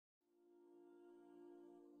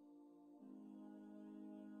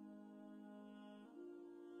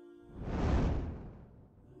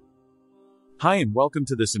Hi and welcome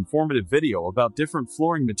to this informative video about different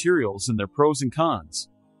flooring materials and their pros and cons.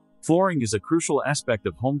 Flooring is a crucial aspect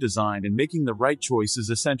of home design, and making the right choice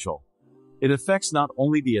is essential. It affects not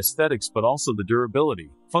only the aesthetics but also the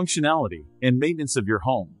durability, functionality, and maintenance of your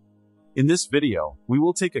home. In this video, we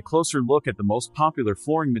will take a closer look at the most popular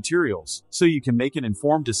flooring materials so you can make an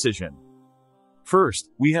informed decision.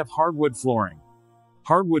 First, we have hardwood flooring.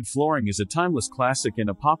 Hardwood flooring is a timeless classic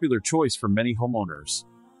and a popular choice for many homeowners.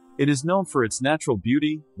 It is known for its natural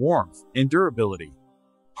beauty, warmth, and durability.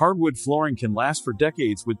 Hardwood flooring can last for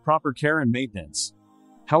decades with proper care and maintenance.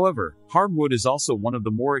 However, hardwood is also one of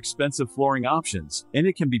the more expensive flooring options, and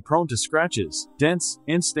it can be prone to scratches, dents,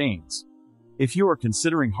 and stains. If you are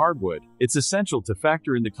considering hardwood, it's essential to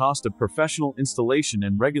factor in the cost of professional installation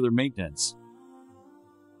and regular maintenance.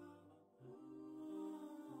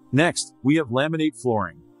 Next, we have laminate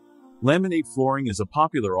flooring. Laminate flooring is a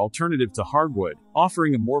popular alternative to hardwood,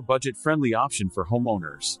 offering a more budget-friendly option for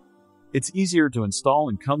homeowners. It's easier to install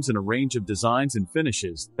and comes in a range of designs and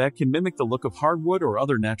finishes that can mimic the look of hardwood or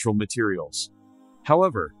other natural materials.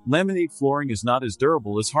 However, laminate flooring is not as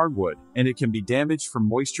durable as hardwood, and it can be damaged from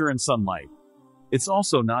moisture and sunlight. It's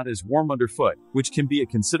also not as warm underfoot, which can be a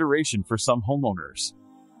consideration for some homeowners.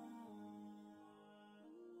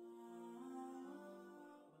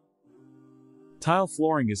 Tile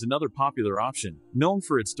flooring is another popular option, known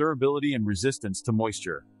for its durability and resistance to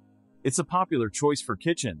moisture. It's a popular choice for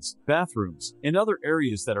kitchens, bathrooms, and other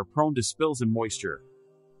areas that are prone to spills and moisture.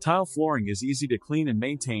 Tile flooring is easy to clean and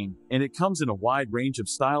maintain, and it comes in a wide range of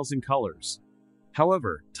styles and colors.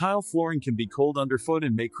 However, tile flooring can be cold underfoot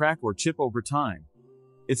and may crack or chip over time.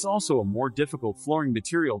 It's also a more difficult flooring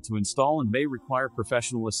material to install and may require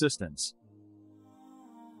professional assistance.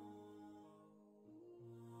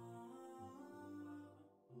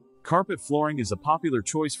 Carpet flooring is a popular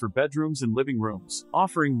choice for bedrooms and living rooms,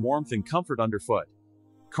 offering warmth and comfort underfoot.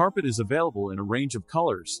 Carpet is available in a range of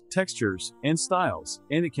colors, textures, and styles,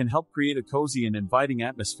 and it can help create a cozy and inviting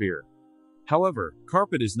atmosphere. However,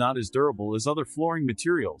 carpet is not as durable as other flooring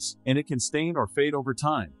materials, and it can stain or fade over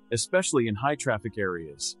time, especially in high-traffic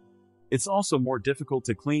areas. It's also more difficult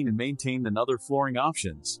to clean and maintain than other flooring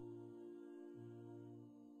options.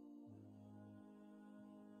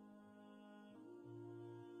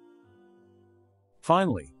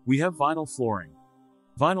 Finally, we have vinyl flooring.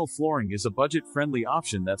 Vinyl flooring is a budget-friendly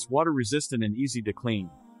option that's water-resistant and easy to clean.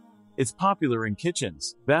 It's popular in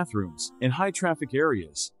kitchens, bathrooms, and high-traffic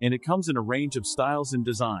areas, and it comes in a range of styles and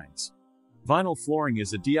designs. Vinyl flooring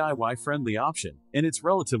is a DIY-friendly option, and it's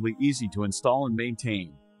relatively easy to install and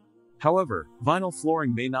maintain. However, vinyl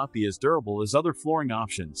flooring may not be as durable as other flooring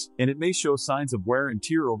options, and it may show signs of wear and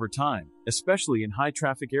tear over time, especially in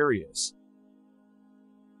high-traffic areas.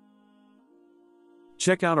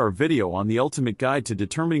 Check out our video on the ultimate guide to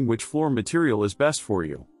determining which floor material is best for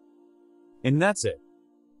you. And that's it.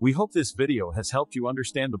 We hope this video has helped you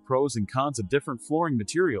understand the pros and cons of different flooring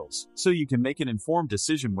materials, so you can make an informed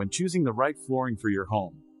decision when choosing the right flooring for your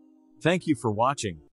home. Thank you for watching.